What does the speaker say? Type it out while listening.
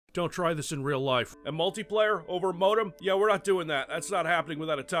Don't try this in real life. And multiplayer over a modem? Yeah, we're not doing that. That's not happening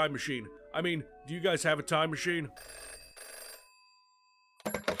without a time machine. I mean, do you guys have a time machine?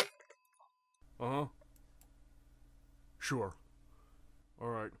 Uh-huh. Sure.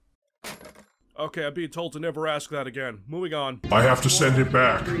 Alright. Okay, I'm being told to never ask that again. Moving on. I have to send it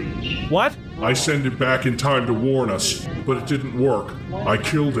back. What? I send it back in time to warn us, but it didn't work. I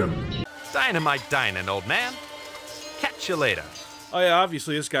killed him. Dynamite dining, old man. Catch you later. Oh yeah,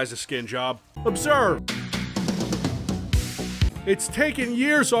 obviously this guy's a skin job. Observe! It's taken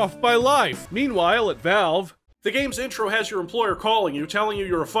years off my life. Meanwhile, at Valve, the game's intro has your employer calling you, telling you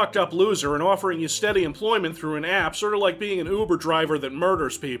you're a fucked up loser, and offering you steady employment through an app, sort of like being an Uber driver that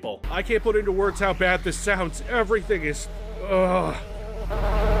murders people. I can't put into words how bad this sounds. Everything is... ugh.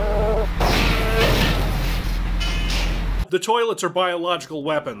 The toilets are biological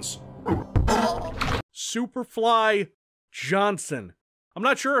weapons. Superfly Johnson. I'm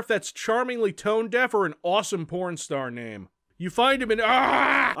not sure if that's charmingly tone-deaf or an awesome porn star name. You find him in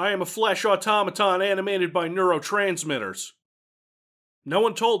I am a flesh automaton animated by neurotransmitters. No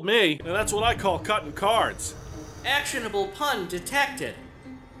one told me, and that's what I call cutting cards. Actionable pun detected.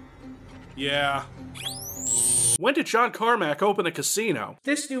 Yeah. When did John Carmack open a casino?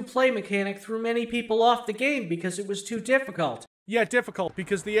 This new play mechanic threw many people off the game because it was too difficult. Yeah, difficult,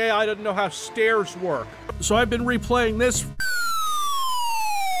 because the AI doesn't know how stairs work. So I've been replaying this.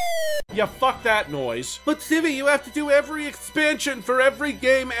 Yeah, fuck that noise. But Civvie, you have to do every expansion for every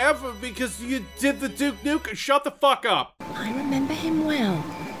game ever because you did the Duke Nukem. Shut the fuck up. I remember him well.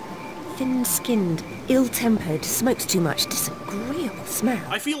 Thin-skinned, ill-tempered, smokes too much, disagreeable smell.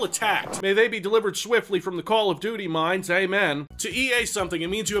 I feel attacked. May they be delivered swiftly from the Call of Duty mines, amen. To EA something, it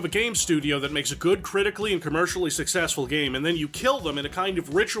means you have a game studio that makes a good, critically and commercially successful game, and then you kill them in a kind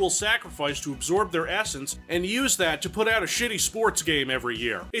of ritual sacrifice to absorb their essence, and use that to put out a shitty sports game every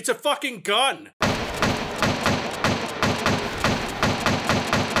year. It's a fucking gun!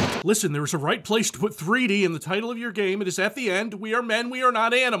 Listen, there is a right place to put 3D in the title of your game. It is at the end. We are men, we are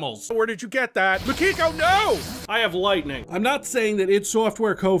not animals. Where did you get that? Makiko, no! I have lightning. I'm not saying that id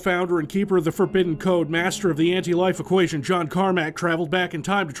Software co-founder and keeper of the Forbidden Code, master of the anti-life equation, John Carmack, traveled back in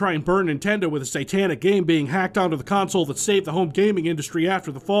time to try and burn Nintendo with a satanic game being hacked onto the console that saved the home gaming industry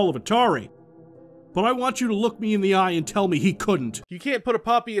after the fall of Atari. But I want you to look me in the eye and tell me he couldn't. You can't put a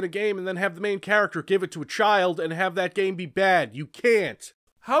puppy in a game and then have the main character give it to a child and have that game be bad. You can't.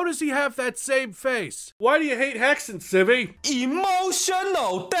 How does he have that same face? Why do you hate Hexen, Civvie?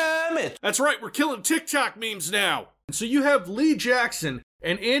 Emotional, damn it! That's right, we're killing TikTok memes now. So you have Lee Jackson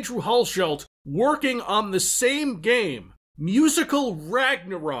and Andrew Hulshult working on the same game. Musical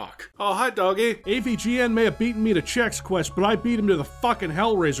Ragnarok. Oh, hi, doggy. AVGN may have beaten me to Chex Quest, but I beat him to the fucking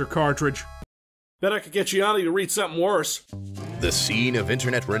Hellraiser cartridge. Bet I could get Gianni to read something worse. The scene of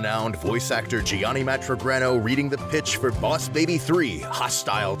internet-renowned voice actor Gianni Matrograno reading the pitch for Boss Baby 3,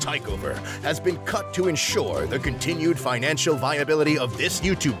 Hostile Takeover, has been cut to ensure the continued financial viability of this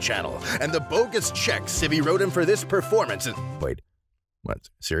YouTube channel, and the bogus checks Civvie wrote him for this performance is— Wait, what,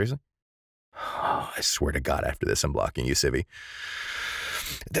 seriously? Oh, I swear to God, after this I'm blocking you, Civvie.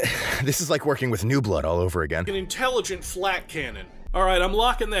 This is like working with New Blood all over again. An intelligent flat cannon. Alright, I'm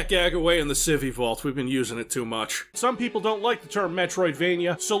locking that gag away in the Civvie vault. We've been using it too much. Some people don't like the term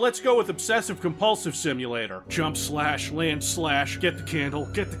Metroidvania, so let's go with obsessive-compulsive simulator. Jump slash, land slash, get the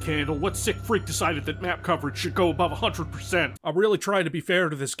candle. What sick freak decided that map coverage should go above 100%? I'm really trying to be fair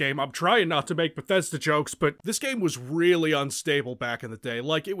to this game. I'm trying not to make Bethesda jokes, but this game was really unstable back in the day.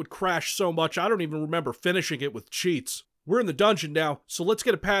 Like, it would crash so much, I don't even remember finishing it with cheats. We're in the dungeon now, so let's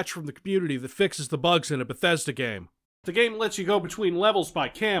get a patch from the community that fixes the bugs in a Bethesda game. The game lets you go between levels by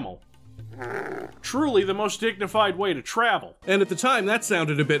camel. Truly the most dignified way to travel. And at the time, that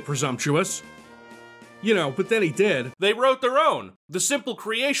sounded a bit presumptuous. You know, but then he did. They wrote their own. The simple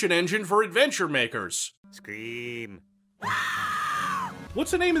creation engine for adventure makers. Scream.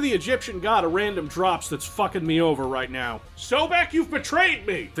 What's the name of the Egyptian god of random drops that's fucking me over right now? Sobek, you've betrayed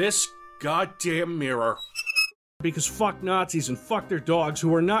me! This goddamn mirror. Because fuck Nazis and fuck their dogs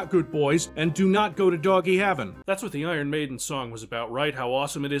who are not good boys and do not go to doggy heaven. That's what the Iron Maiden song was about, right? How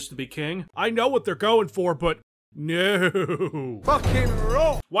awesome it is to be king? I know what they're going for, but no. Fucking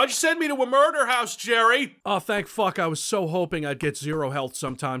roll. Why'd you send me to a murder house, Jerry? Oh, thank fuck. I was so hoping I'd get 0 health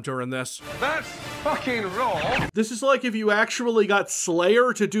sometime during this. That's fucking wrong. This is like if you actually got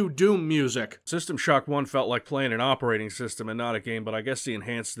Slayer to do Doom music. System Shock 1 felt like playing an operating system and not a game, but I guess the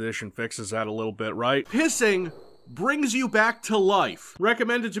enhanced edition fixes that a little bit, right? Pissing brings you back to life.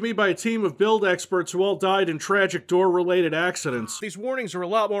 Recommended to me by a team of build experts who all died in tragic door-related accidents. These warnings are a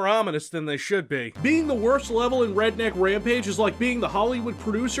lot more ominous than they should be. Being the worst level in Redneck Rampage is like being the Hollywood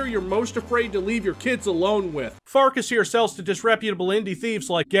producer you're most afraid to leave your kids alone with. Farkas here sells to disreputable indie thieves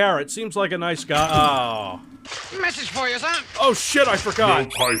like Garrett. Seems like a nice guy. Oh. Message for you, son. Oh shit, I forgot. No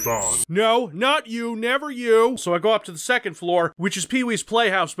python. No, not you, never you. So I go up to the second floor, which is Pee-wee's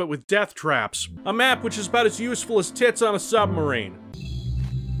Playhouse, but with death traps. A map which is about as useful as tits on a submarine.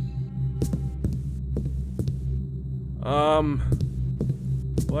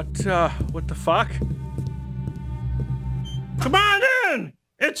 What the fuck? Come on in!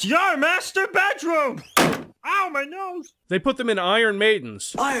 It's your master bedroom! Ow, my nose! They put them in Iron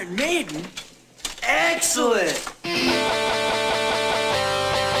Maidens. Iron Maiden? Excellent!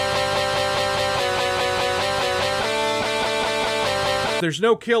 There's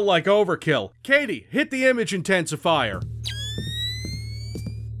no kill like overkill. Katie, hit the image intensifier.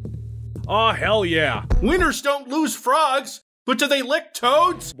 Aw, hell yeah. Winners don't lose frogs, but do they lick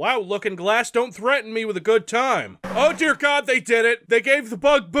toads? Wow, Looking Glass, don't threaten me with a good time. Oh dear God, they did it. They gave the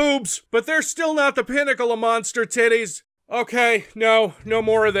bug boobs, but they're still not the pinnacle of monster titties. Okay, no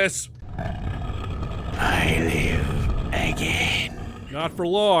more of this. I live again. Not for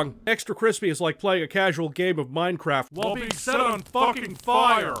long. Extra Crispy is like playing a casual game of Minecraft while being set on fucking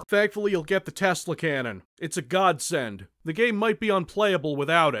fire. Thankfully, you'll get the Tesla cannon. It's a godsend. The game might be unplayable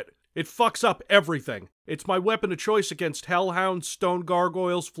without it. It fucks up everything. It's my weapon of choice against hellhounds, stone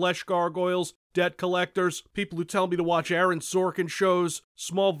gargoyles, flesh gargoyles, debt collectors, people who tell me to watch Aaron Sorkin shows,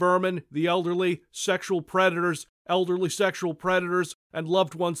 small vermin, the elderly, sexual predators, elderly sexual predators, and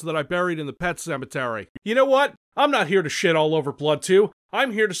loved ones that I buried in the pet cemetery. You know what? I'm not here to shit all over Blood 2.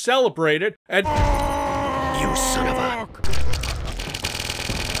 I'm here to celebrate it, and— You son of a—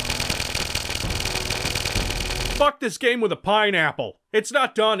 Fuck this game with a pineapple. It's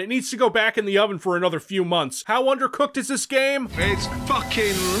not done. It needs to go back in the oven for another few months. How undercooked is this game? It's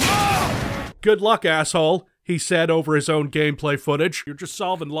fucking— Good luck, asshole, he said over his own gameplay footage. You're just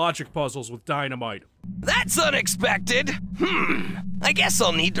solving logic puzzles with dynamite. That's unexpected. I guess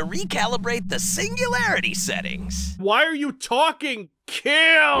I'll need to recalibrate the singularity settings. Why are you talking? Kill!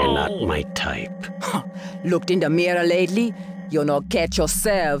 You're not my type. Looked in the mirror lately? You not catch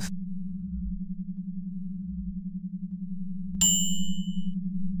yourself.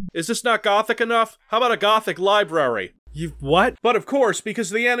 Is this not gothic enough? How about a gothic library? You what? But of course, because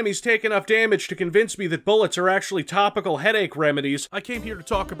the enemies take enough damage to convince me that bullets are actually topical headache remedies, I came here to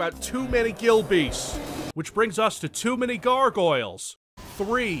talk about too many gilbeasts. Which brings us to too many gargoyles.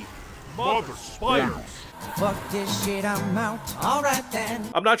 3 mother spiders. Fuck this shit, I'm out. Alright then.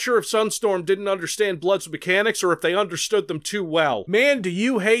 I'm not sure if Sunstorm didn't understand Blood's mechanics or if they understood them too well. Man, do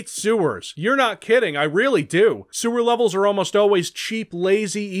you hate sewers. You're not kidding, I really do. Sewer levels are almost always cheap,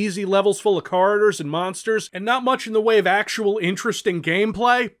 lazy, easy levels full of corridors and monsters, and not much in the way of actual interesting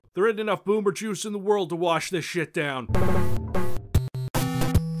gameplay. There isn't enough boomer juice in the world to wash this shit down.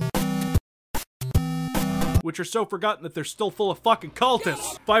 Which are so forgotten that they're still full of fucking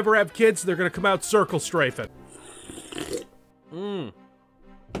cultists. If I ever have kids, they're gonna come out circle strafing.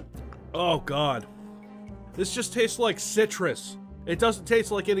 Oh God. This just tastes like citrus. It doesn't taste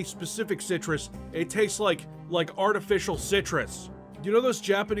like any specific citrus. It tastes like artificial citrus. You know those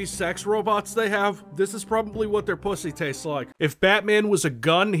Japanese sex robots they have? This is probably what their pussy tastes like. If Batman was a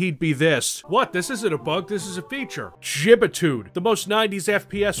gun, he'd be this. What? This isn't a bug, this is a feature. Gibbitude. The most 90s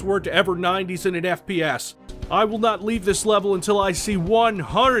FPS word to ever 90s in an FPS. I will not leave this level until I see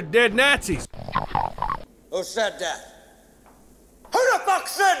 100 dead Nazis. Who said that? Who the fuck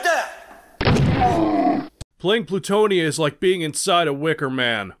said that? Playing Plutonia is like being inside a Wicker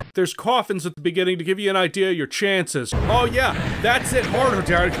Man. There's coffins at the beginning to give you an idea of your chances. Oh yeah, that's it, harder,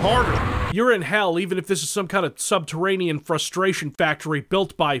 Derek, harder. You're in hell even if this is some kind of subterranean frustration factory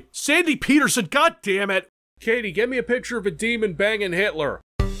built by Sandy Peterson, god damn it! Katie, get me a picture of a demon banging Hitler.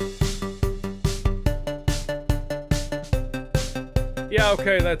 Yeah,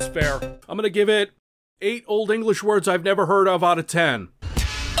 okay, that's fair. I'm gonna give it 8 Old English words I've never heard of out of 10.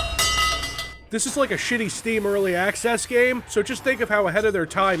 This is like a shitty Steam Early Access game, so just think of how ahead of their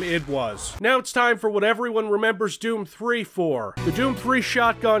time id was. Now it's time for what everyone remembers Doom 3 for. The Doom 3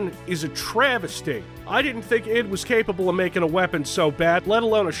 shotgun is a travesty. I didn't think id was capable of making a weapon so bad, let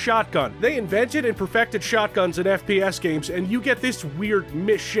alone a shotgun. They invented and perfected shotguns in FPS games, and you get this weird,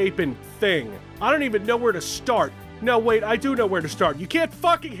 misshapen thing. I don't even know where to start. No, wait, I do know where to start. You can't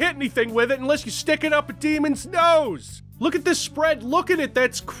fucking hit anything with it unless you stick it up a demon's nose! Look at this spread, look at it,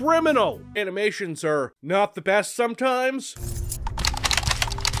 that's criminal! Animations are not the best sometimes.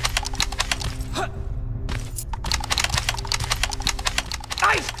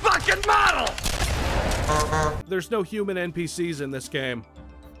 Nice fucking model! There's no human NPCs in this game.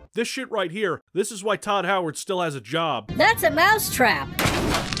 This shit right here, this is why Todd Howard still has a job. That's a mousetrap.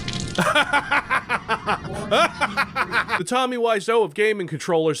 The Tommy Wiseau of gaming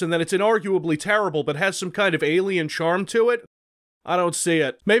controllers, and that it's inarguably terrible but has some kind of alien charm to it? I don't see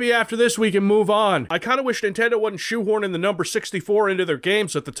it. Maybe after this we can move on. I kinda wish Nintendo wasn't shoehorning the number 64 into their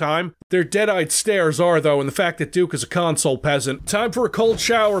games at the time. Their dead-eyed stares are, though, and the fact that Duke is a console peasant. Time for a cold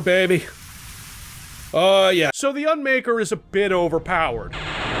shower, baby. Yeah. So the Unmaker is a bit overpowered.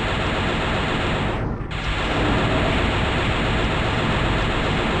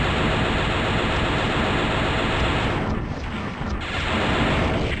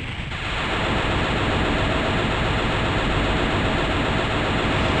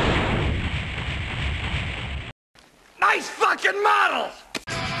 Nice fucking model!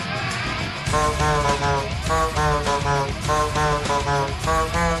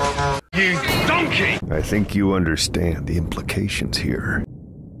 You donkey! I think you understand the implications here.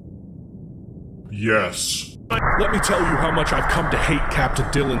 Yes. Let me tell you how much I've come to hate Captain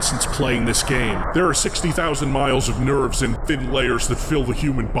Dillon since playing this game. There are 60,000 miles of nerves and thin layers that fill the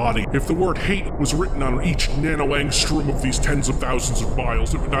human body. If the word hate was written on each nanoangstrom of these tens of thousands of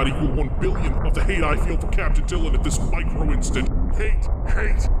miles, it would not equal 1 billion of the hate I feel for Captain Dillon at this micro instant. Hate,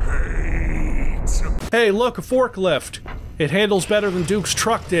 hate, hate. Hey, look, a forklift. It handles better than Duke's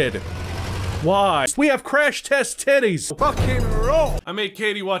truck did. Why? We have crash test titties! Fucking roll! I made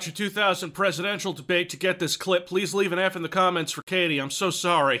Katie watch a 2000 presidential debate to get this clip. Please leave an F in the comments for Katie, I'm so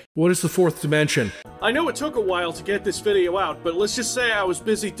sorry. What is the fourth dimension? I know it took a while to get this video out, but let's just say I was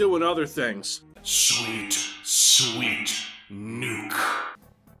busy doing other things. Sweet, sweet nuke.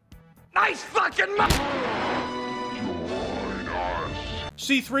 Nice fucking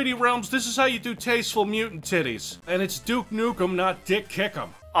See, 3D Realms, this is how you do tasteful mutant titties. And it's Duke Nukem, not Dick Kickem.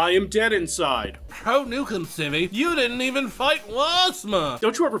 I am dead inside. Pro Nukem, Civvie. You didn't even fight Wasma!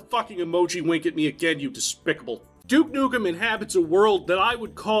 Don't you ever fucking emoji wink at me again, you despicable. Duke Nukem inhabits a world that I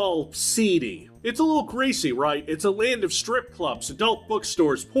would call seedy. It's a little greasy, right? It's a land of strip clubs, adult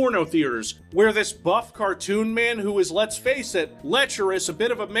bookstores, porno theaters, where this buff cartoon man who is, let's face it, lecherous, a bit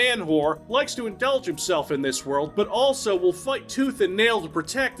of a man whore, likes to indulge himself in this world, but also will fight tooth and nail to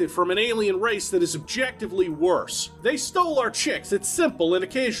protect it from an alien race that is objectively worse. They stole our chicks, it's simple and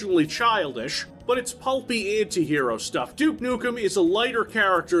occasionally childish, but it's pulpy anti-hero stuff. Duke Nukem is a lighter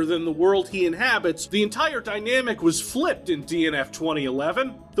character than the world he inhabits. The entire dynamic was flipped in DNF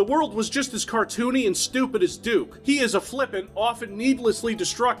 2011. The world was just as cartoony and stupid as Duke. He is a flippant, often needlessly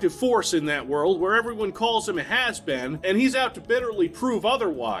destructive force in that world where everyone calls him a has-been, and he's out to bitterly prove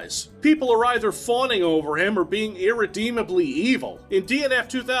otherwise. People are either fawning over him or being irredeemably evil. In DNF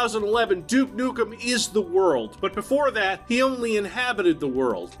 2011, Duke Nukem is the world, but before that, he only inhabited the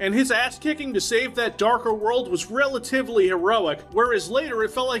world, and his ass-kicking to save that darker world was relatively heroic, whereas later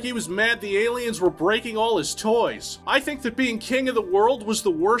it felt like he was mad the aliens were breaking all his toys. I think that being king of the world was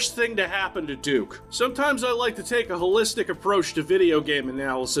the worst thing to happen to Duke. Sometimes I like to take a holistic approach to video game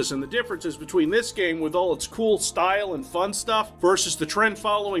analysis, and the differences between this game with all its cool style and fun stuff versus the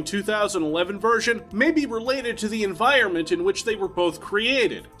trend-following 2011 version may be related to the environment in which they were both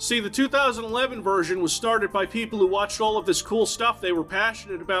created. See, the 2011 version was started by people who watched all of this cool stuff they were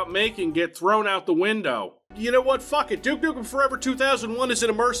passionate about making get thrown out the window. You know what? Fuck it. Duke Nukem Forever 2001 is an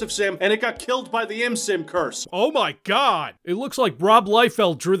immersive sim, and it got killed by the ImSim curse. Oh my god! It looks like Rob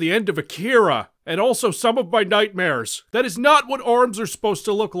Liefeld drew the end of Akira, and also some of my nightmares. That is not what arms are supposed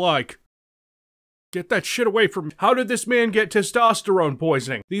to look like. Get that shit away from me. How did this man get testosterone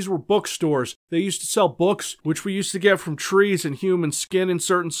poisoning? These were bookstores. They used to sell books, which we used to get from trees and human skin in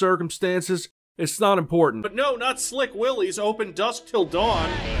certain circumstances. It's not important. But no, not Slick Willie's open dusk till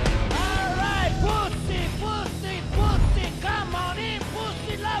dawn.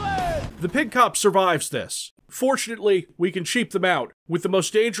 The Pig Cop survives this. Fortunately, we can cheap them out with the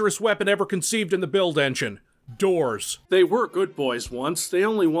most dangerous weapon ever conceived in the build engine. Doors. They were good boys once. They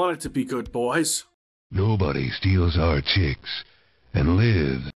only wanted to be good boys. Nobody steals our chicks and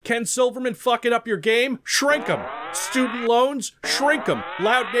lives. Ken Silverman fucking up your game? Shrink 'em. Student loans? Shrink 'em.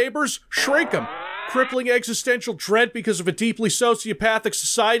 Loud neighbors? Shrink 'em. Crippling existential dread because of a deeply sociopathic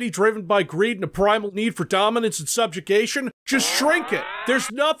society driven by greed and a primal need for dominance and subjugation? Just shrink it. There's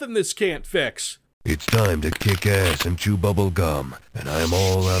nothing this can't fix. It's time to kick ass and chew bubble gum, and I'm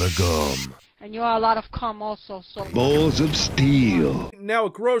all out of gum. And you are a lot of cum also, so... Balls of steel. Now a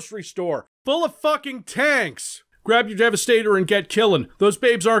grocery store full of fucking tanks. Grab your Devastator and get killing. Those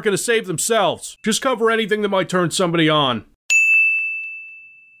babes aren't gonna save themselves. Just cover anything that might turn somebody on.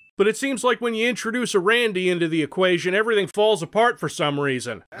 But it seems like when you introduce a Randy into the equation, everything falls apart for some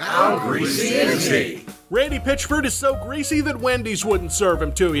reason. How greasy is he? Randy Pitchford is so greasy that Wendy's wouldn't serve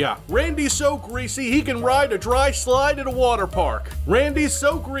him to ya. Randy's so greasy he can ride a dry slide at a water park. Randy's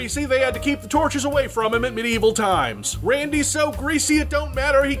so greasy they had to keep the torches away from him at medieval times. Randy's so greasy it don't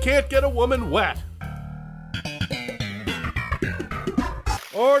matter, he can't get a woman wet.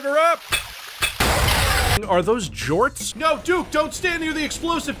 Order up! Are those jorts? No, Duke, don't stand near the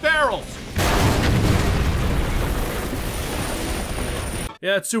explosive barrels!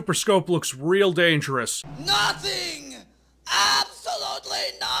 Yeah, that super scope looks real dangerous. Nothing!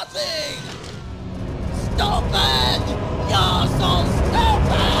 Absolutely nothing! Stupid! You're so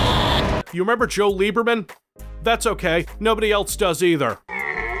stupid! You remember Joe Lieberman? That's okay, nobody else does either.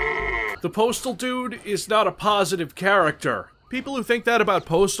 The Postal Dude is not a positive character. People who think that about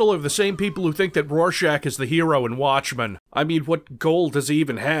Postal are the same people who think that Rorschach is the hero in Watchmen. I mean, what goal does he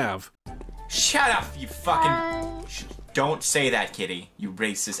even have? Shut up, you fucking... Don't say that, Kitty, you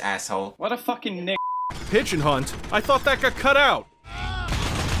racist asshole. What a fucking nick. Pigeon Hunt? I thought that got cut out.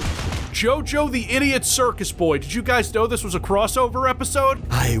 JoJo the Idiot Circus Boy. Did you guys know this was a crossover episode?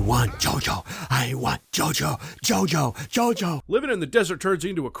 I want JoJo. I want JoJo. JoJo. JoJo. Living in the desert turns you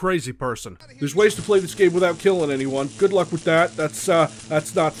into a crazy person. There's ways to play this game without killing anyone. Good luck with that. That's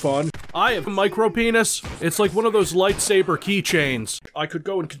not fun. I have a micro penis. It's like one of those lightsaber keychains. I could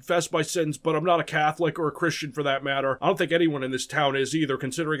go and confess my sins, but I'm not a Catholic or a Christian for that matter. I don't think anyone in this town is either,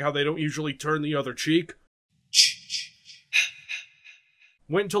 considering how they don't usually turn the other cheek.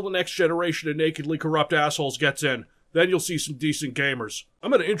 Wait until the next generation of nakedly corrupt assholes gets in. Then you'll see some decent gamers. I'm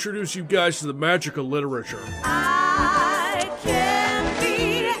gonna introduce you guys to the magic of literature. I can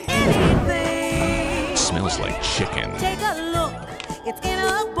be anything. Smells like chicken. Take a look. It's in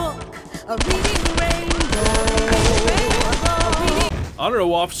a book. A reading rainbow. I don't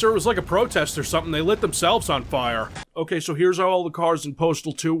know, officer. It was like a protest or something. They lit themselves on fire. Okay, so here's how all the cars in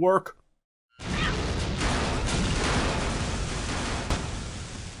Postal 2 work.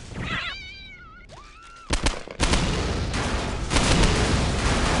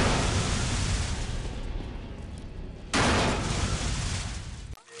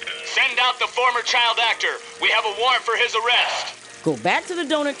 Send out the former child actor. We have a warrant for his arrest. Go back to the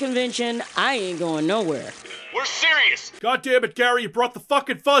donut convention. I ain't going nowhere. We're serious. God damn it, Gary, you brought the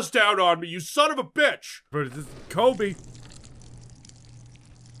fucking fuzz down on me, you son of a bitch! But this is Kobe.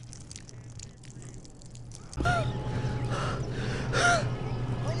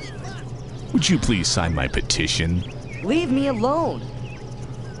 Would you please sign my petition? Leave me alone.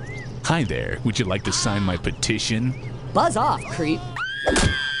 Hi there, would you like to sign my petition? Buzz off, creep.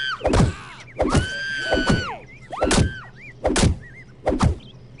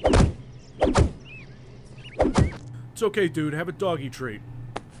 It's okay, dude. Have a doggy treat.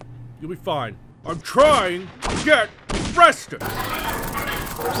 You'll be fine. I'm trying to get arrested!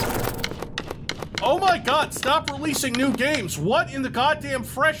 Oh my god, stop releasing new games! What in the goddamn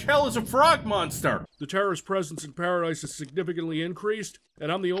fresh hell is a frog monster? The terrorist presence in Paradise has significantly increased,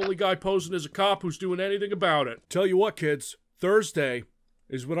 and I'm the only guy posing as a cop who's doing anything about it. Tell you what, kids. Thursday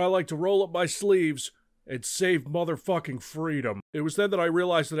is when I like to roll up my sleeves and save motherfucking freedom. It was then that I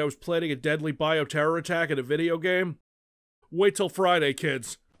realized that I was planning a deadly bioterror attack at a video game. Wait till Friday,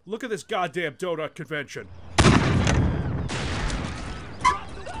 kids. Look at this goddamn donut convention.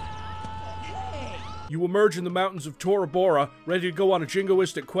 You emerge in the mountains of Tora Bora, ready to go on a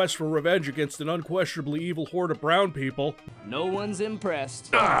jingoistic quest for revenge against an unquestionably evil horde of brown people. No one's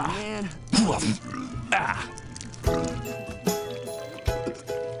impressed. Oh, man.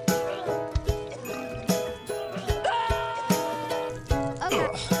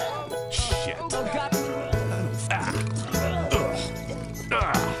 Shit. Oh, God.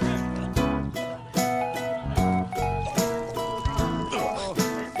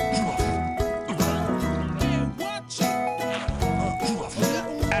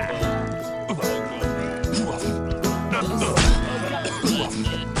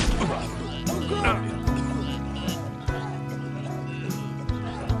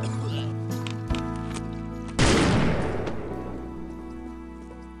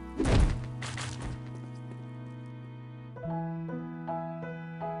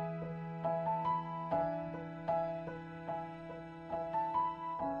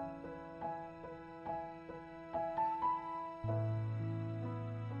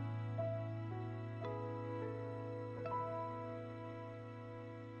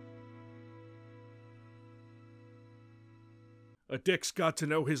 A dick's got to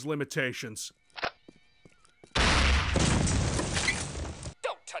know his limitations. Don't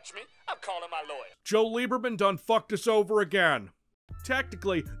touch me. I'm calling my lawyer. Joe Lieberman done fucked us over again.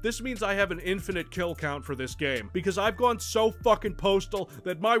 technically, this means I have an infinite kill count for this game, because I've gone so fucking postal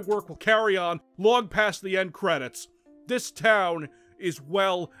that my work will carry on long past the end credits. This town is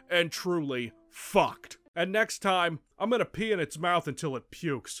well and truly fucked. And next time, I'm gonna pee in its mouth until it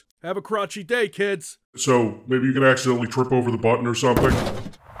pukes. Have a crunchy day, kids. So, maybe you can accidentally trip over the button or something?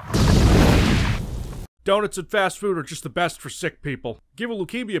 Donuts and fast food are just the best for sick people. Give a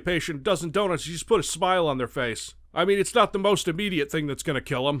leukemia patient a dozen donuts, you just put a smile on their face. I mean, it's not the most immediate thing that's gonna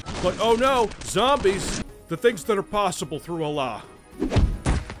kill them. But oh no, zombies! The things that are possible through Allah.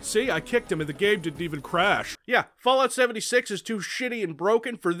 See, I kicked him and the game didn't even crash. Yeah, Fallout 76 is too shitty and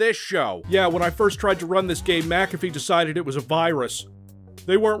broken for this show. Yeah, when I first tried to run this game, McAfee decided it was a virus.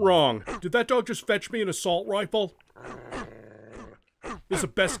 They weren't wrong. Did that dog just fetch me an assault rifle? This is the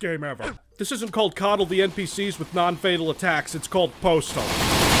best game ever. This isn't called Coddle the NPCs with non-fatal attacks, it's called Postal.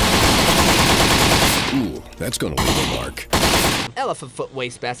 Ooh, that's gonna leave a mark. Elephant foot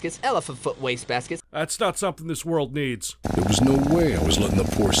wastebaskets, elephant foot wastebaskets. That's not something this world needs. There was no way I was letting the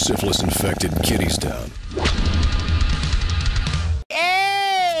poor syphilis-infected kitties down.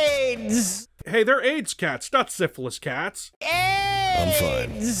 AIDS! Hey, they're AIDS cats, not syphilis cats. I'm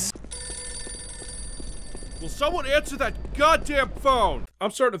fine. Will someone answer that goddamn phone? I'm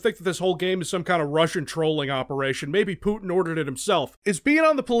starting to think that this whole game is some kind of Russian trolling operation. Maybe Putin ordered it himself. Is being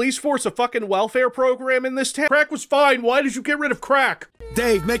on the police force a fucking welfare program in this town? Crack was fine. Why did you get rid of crack?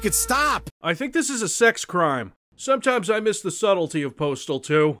 Dave, make it stop! I think this is a sex crime. Sometimes I miss the subtlety of Postal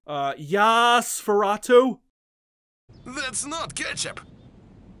too. Yasferatu? That's not ketchup.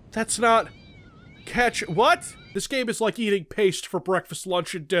 That's not... What? This game is like eating paste for breakfast,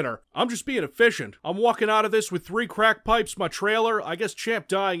 lunch, and dinner. I'm just being efficient. I'm walking out of this with 3 crack pipes, my trailer. I guess Champ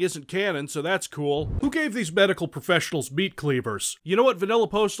dying isn't canon, so that's cool. Who gave these medical professionals meat cleavers? You know what Vanilla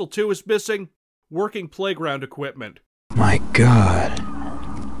Postal 2 is missing? Working playground equipment. My god.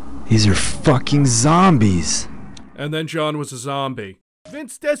 These are fucking zombies. And then John was a zombie.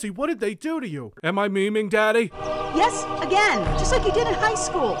 Vince Desi, what did they do to you? Am I memeing, Daddy? Yes, again, just like you did in high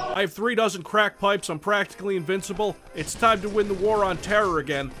school. I have 3 dozen crack pipes, I'm practically invincible. It's time to win the war on terror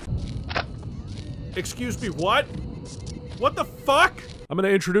again. Excuse me, what? What the fuck? I'm gonna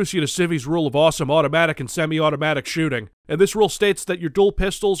introduce you to Civvie's rule of awesome automatic and semi-automatic shooting. And this rule states that your dual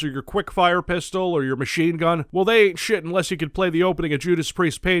pistols, or your quick-fire pistol, or your machine gun, well, they ain't shit unless you can play the opening of Judas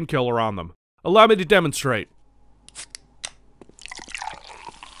Priest Painkiller on them. Allow me to demonstrate.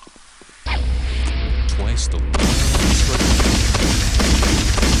 Twice the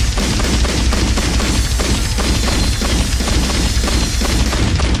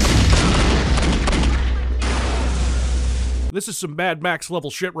This is some Mad Max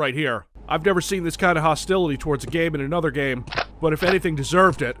level shit right here. I've never seen this kind of hostility towards a game in another game, but if anything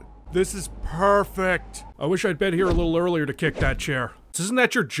deserved it. This is perfect. I wish I'd been here a little earlier to kick that chair. Isn't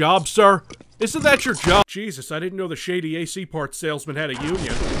that your job, sir? Isn't that your job? Jesus, I didn't know the shady AC parts salesman had a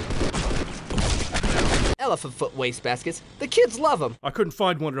union. Elephant foot wastebaskets. The kids love them. I couldn't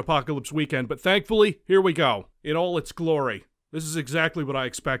find one at Apocalypse Weekend, but thankfully, here we go. In all its glory. This is exactly what I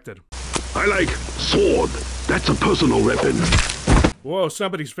expected. I like sword. That's a personal weapon. Whoa,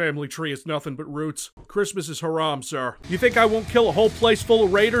 somebody's family tree is nothing but roots. Christmas is haram, sir. You think I won't kill a whole place full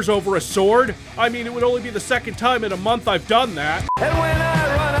of raiders over a sword? I mean, it would only be the 2nd time in a month I've done that. And when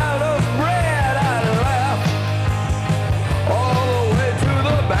I run out of bread, I laugh all the way to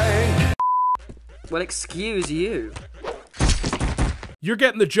the bank. Well, excuse you. You're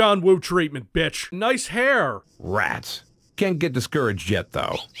getting the John Woo treatment, bitch. Nice hair. Rats. Can't get discouraged yet,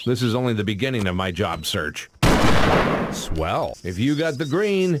 though. This is only the beginning of my job search. Swell. If you got the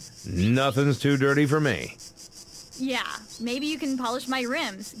green, nothing's too dirty for me. Yeah, maybe you can polish my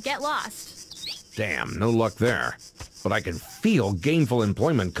rims. Get lost. Damn, no luck there. But I can feel gainful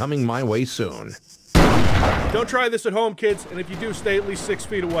employment coming my way soon. Don't try this at home, kids, and if you do, stay at least 6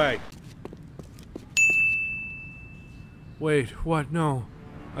 feet away. Wait, what? No.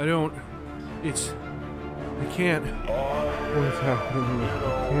 I don't. It's... I can't. What's happening?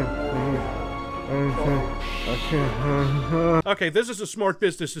 I can't. Okay, this is a smart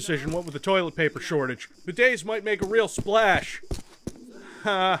business decision, what with the toilet paper shortage. Bidets might make a real splash.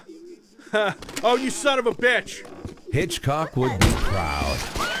 Ha. Ha. Oh, you son of a bitch! Hitchcock would be proud.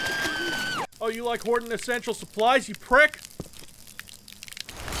 Oh, you like hoarding essential supplies, you prick?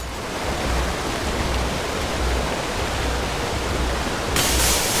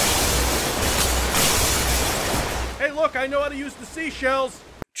 Hey, look, I know how to use the seashells.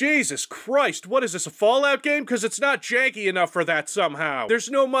 Jesus Christ, what is this, a Fallout game? Because it's not janky enough for that somehow. There's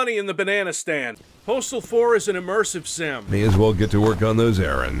no money in the banana stand. Postal 4 is an immersive sim. May as well get to work on those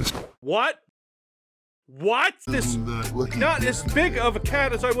errands. What? What? This, not as big of a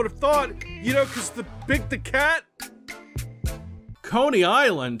cat as I would have thought, you know, because the cat? Coney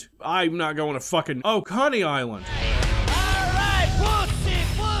Island? I'm not going to fucking, oh, Coney Island. Alright, pussy,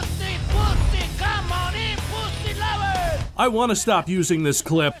 pussy, pussy, come on in, pussy lovers! I want to stop using this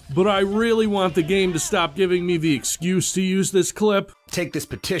clip, but I really want the game to stop giving me the excuse to use this clip. Take this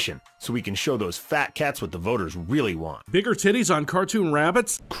petition, so we can show those fat cats what the voters really want. Bigger titties on cartoon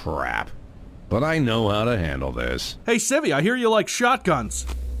rabbits? Crap. But I know how to handle this. Hey, Civvie, I hear you like shotguns.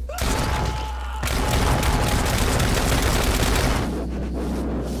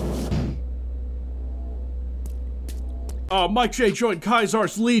 Oh, Mike J. joined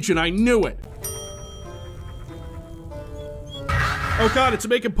Kaisar's Legion, I knew it! Oh god, it's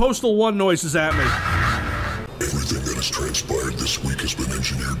making Postal 1 noises at me. Everything that has transpired this week has been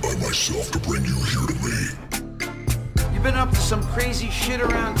engineered by myself to bring you here to me. You've been up to some crazy shit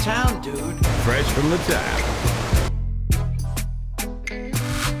around town, dude. Fresh from the tap.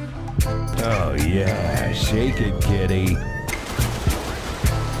 Oh yeah, shake it, kitty.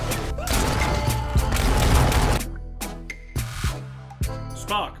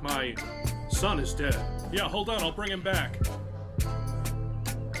 Spock, my son is dead. Yeah, hold on, I'll bring him back.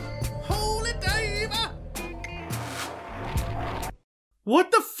 Holy Dave! What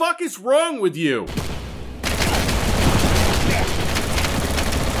the fuck is wrong with you?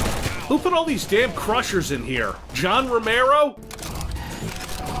 Who put all these damn crushers in here? John Romero?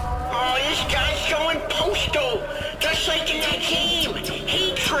 Oh, this guy's going postal, just like in that game.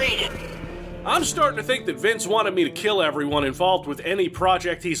 Hatred. I'm starting to think that Vince wanted me to kill everyone involved with any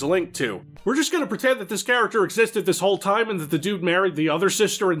project he's linked to. We're just gonna pretend that this character existed this whole time and that the dude married the other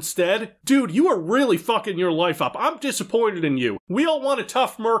sister instead? Dude, you are really fucking your life up. I'm disappointed in you. We all want a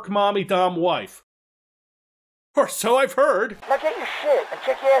tough merc mommy dom wife. Or so I've heard. Now get your shit and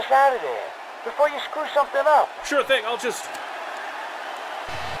check your ass out of there before you screw something up. Sure thing, I'll just...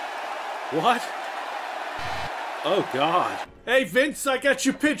 What? Oh god. Hey Vince, I got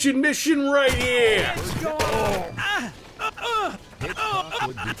your pigeon mission right here! Let's go!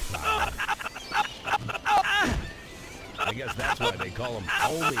 I guess that's why they call them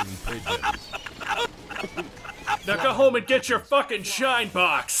homing pigeons. Now go home and get your fucking shine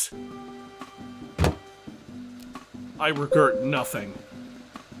box! I regret nothing.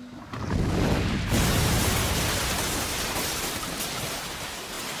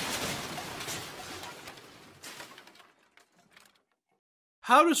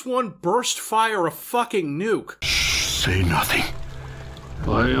 How does one burst fire a fucking nuke? Say nothing.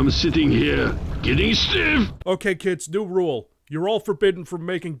 I am sitting here, getting stiff. Okay, kids, new rule. You're all forbidden from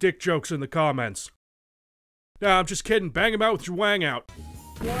making dick jokes in the comments. Nah, I'm just kidding. Bang him out with your wang out.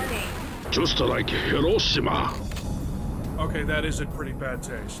 Warning. Just like Hiroshima. Okay, that is in pretty bad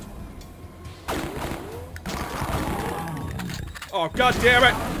taste. Oh, god damn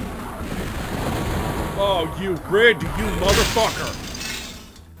it! Oh, you grid, you motherfucker!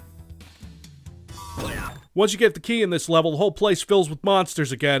 Once you get the key in this level, the whole place fills with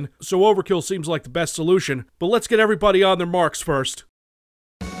monsters again, so overkill seems like the best solution, but let's get everybody on their marks first.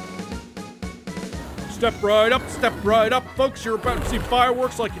 Step right up, folks, you're about to see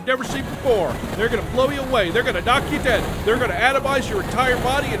fireworks like you've never seen before. They're gonna blow you away, they're gonna knock you dead, they're gonna atomize your entire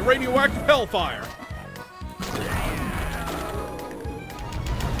body in radioactive hellfire.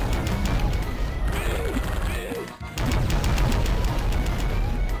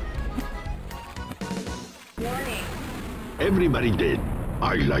 Everybody dead.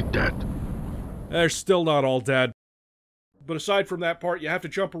 I like that. They're still not all dead. But aside from that part, you have to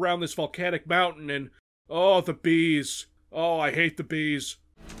jump around this volcanic mountain and... Oh, the bees. Oh, I hate the bees.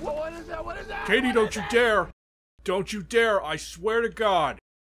 What is that? What is that? Katie, don't you dare. Don't you dare, I swear to God.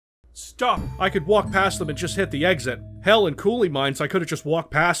 Stop. I could walk past them and just hit the exit. Hell, in Cooley Mines, I could have just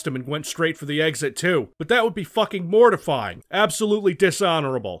walked past them and went straight for the exit too. But that would be fucking mortifying. Absolutely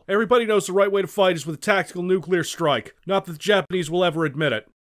dishonorable. Everybody knows the right way to fight is with a tactical nuclear strike. Not that the Japanese will ever admit it.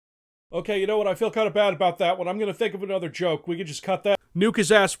 Okay, you know what? I feel kind of bad about that one. I'm gonna think of another joke. We could just cut that. Nuke his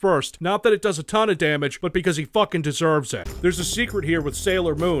ass first. Not that it does a ton of damage, but because he fucking deserves it. There's a secret here with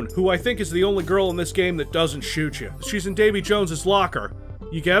Sailor Moon, who I think is the only girl in this game that doesn't shoot you. She's in Davy Jones's locker.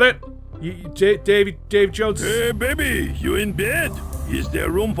 You get it? Dave Jones. Hey, baby, you in bed? Is there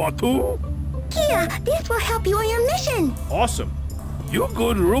room for two? Here, this will help you on your mission. Awesome. You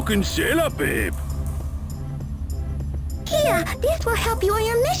good looking sailor, babe. Here, this will help you on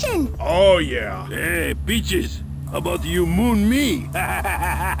your mission. Oh, yeah. Hey, Peaches, how about you moon me?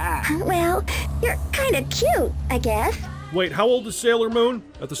 Well, you're kind of cute, I guess. Wait, how old is Sailor Moon?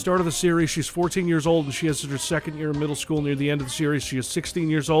 At the start of the series, she's 14 years old, and she has her second year of middle school. Near the end of the series, she is 16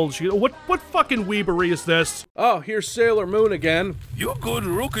 years old. What fucking weebery is this? Oh, here's Sailor Moon again. You're good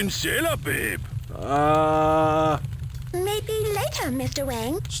looking sailor, babe. Maybe later, Mr.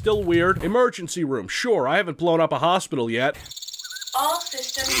 Wang. Still weird. Emergency room. Sure, I haven't blown up a hospital yet. All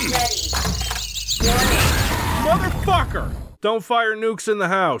systems ready. Warning. Motherfucker! Don't fire nukes in the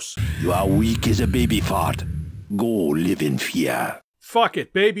house. You are weak as a baby fart. Go live in fear. Fuck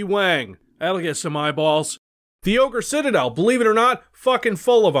it, Baby Wang. That'll get some eyeballs. The Ogre Citadel, believe it or not, fucking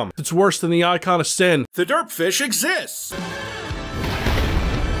full of them. It's worse than the Icon of Sin. The Derpfish exists!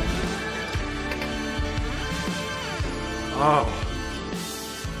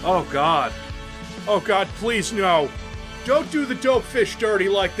 Oh God. Oh God, please no. Don't do the dope fish dirty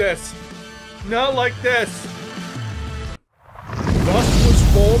like this. Not like this. Thus was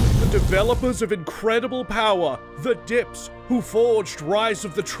formed the developers of incredible power, the Dips, who forged Rise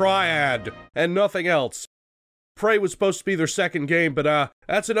of the Triad, and nothing else. Prey was supposed to be their second game, but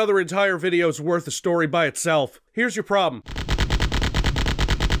that's another entire video's worth of story by itself. Here's your problem.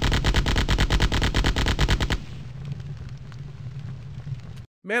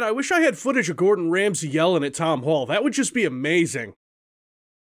 Man, I wish I had footage of Gordon Ramsay yelling at Tom Hall. That would just be amazing.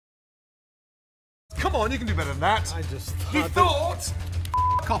 Come on, you can do better than that. I just thought... You thought?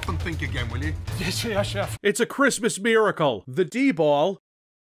 F*** off and think again, will you? Yes, yeah, chef. It's a Christmas miracle. The D-ball...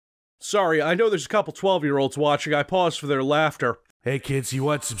 Sorry, I know there's a couple 12-year-olds watching. I paused for their laughter. Hey kids, you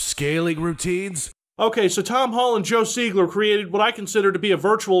want some scaling routines? Okay, so Tom Hall and Joe Siegler created what I consider to be a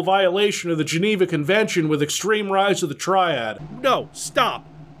virtual violation of the Geneva Convention with Extreme Rise of the Triad. No, stop.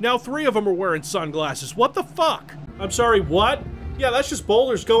 Now 3 of them are wearing sunglasses. What the fuck? I'm sorry, what? Yeah, that's just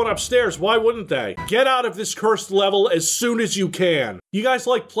boulders going upstairs. Why wouldn't they? Get out of this cursed level as soon as you can. You guys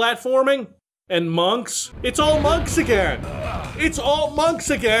like platforming? And monks? It's all monks again. It's all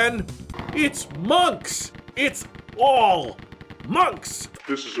monks again. It's monks. It's all monks.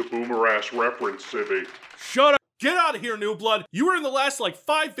 This is a boomer-ass reference, Civvie. Shut up. Get out of here, New Blood. You were in the last,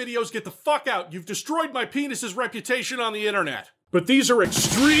 5 videos. Get the fuck out. You've destroyed my penis's reputation on the internet. But these are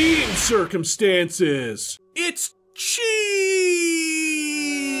extreme circumstances. It's cheese!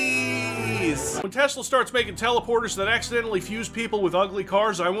 When Tesla starts making teleporters that accidentally fuse people with ugly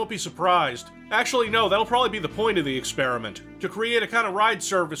cars, I won't be surprised. Actually, no, that'll probably be the point of the experiment. To create a kind of ride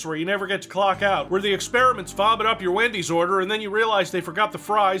service where you never get to clock out, where the experiments vomit up your Wendy's order and then you realize they forgot the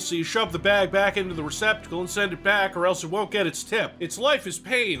fries, so you shove the bag back into the receptacle and send it back or else it won't get its tip. Its life is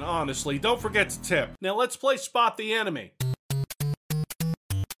pain, honestly. Don't forget to tip. Now let's play Spot the Enemy.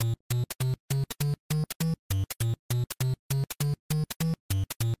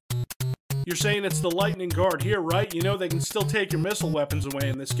 You're saying it's the lightning guard here, right? You know they can still take your missile weapons away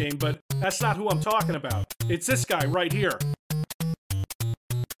in this game, but that's not who I'm talking about. It's this guy right here.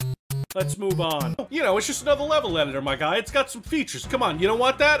 Let's move on. You know, it's just another level editor, my guy. It's got some features. Come on, you don't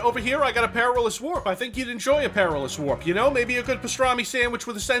want that? Over here, I got a perilous warp. I think you'd enjoy a perilous warp. You know, maybe a good pastrami sandwich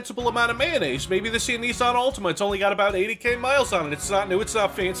with a sensible amount of mayonnaise. Maybe this here Nissan Altima. It's only got about 80k miles on it. It's not new, it's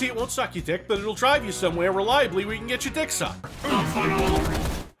not fancy. It won't suck your dick, but it'll drive you somewhere reliably where you can get your dick sucked.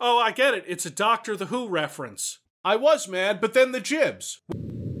 Oh, I get it. It's a Doctor the Who reference. I was mad, but then the jibs.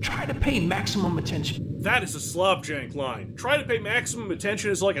 Try to pay maximum attention. That is a slobjank line. Try to pay maximum attention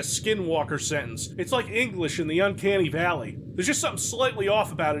is like a skinwalker sentence. It's like English in the uncanny valley. There's just something slightly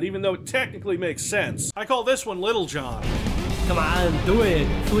off about it, even though it technically makes sense. I call this one Little John. Come on, do it.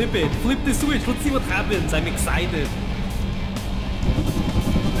 Flip it. Flip the switch. Let's see what happens. I'm excited.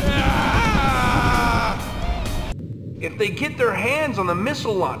 If they get their hands on the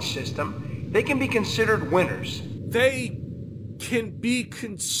missile launch system, they can be considered winners. They can be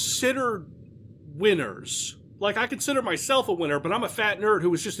considered winners. Like, I consider myself a winner, but I'm a fat nerd who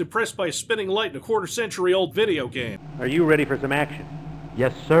was just impressed by a spinning light in a quarter-century-old video game. Are you ready for some action?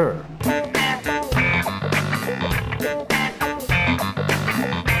 Yes, sir.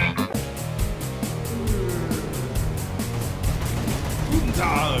 Guten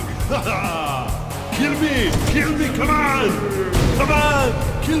Tag! Kill me! Kill me! Come on! Come on!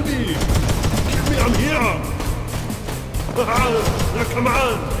 Kill me! Kill me! I'm here! Come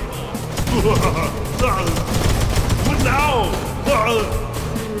on! What now? Do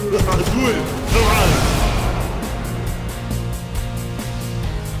it! Come on!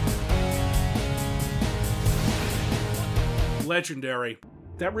 Legendary.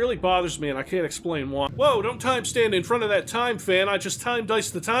 That really bothers me, and I can't explain why. Whoa, don't time stand in front of that time fan. I just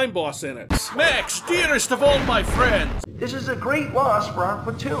time-diced the time boss in it. Max, dearest of all my friends! This is a great loss for our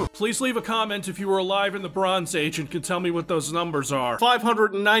platoon. Please leave a comment if you were alive in the Bronze Age and can tell me what those numbers are.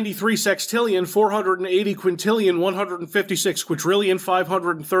 593 sextillion, 480 quintillion, 156 quadrillion,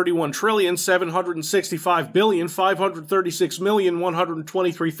 531 trillion, 765 billion, 536 million,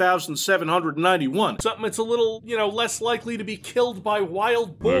 123,791. Something that's a little, you know, less likely to be killed by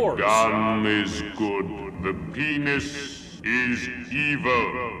wild boars. The gun is good. The penis is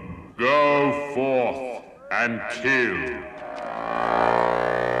evil. Go forth and kill.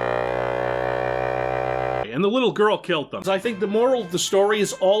 And the little girl killed them. I think the moral of the story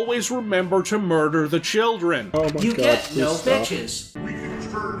is always remember to murder the children. Oh my you God, get no stop. bitches. We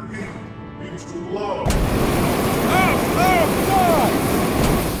can turn him into love.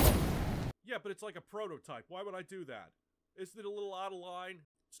 Yeah, but it's like a prototype. Why would I do that? Isn't it a little out of line?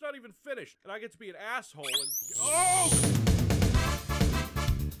 It's not even finished, and I get to be an asshole and— Oh!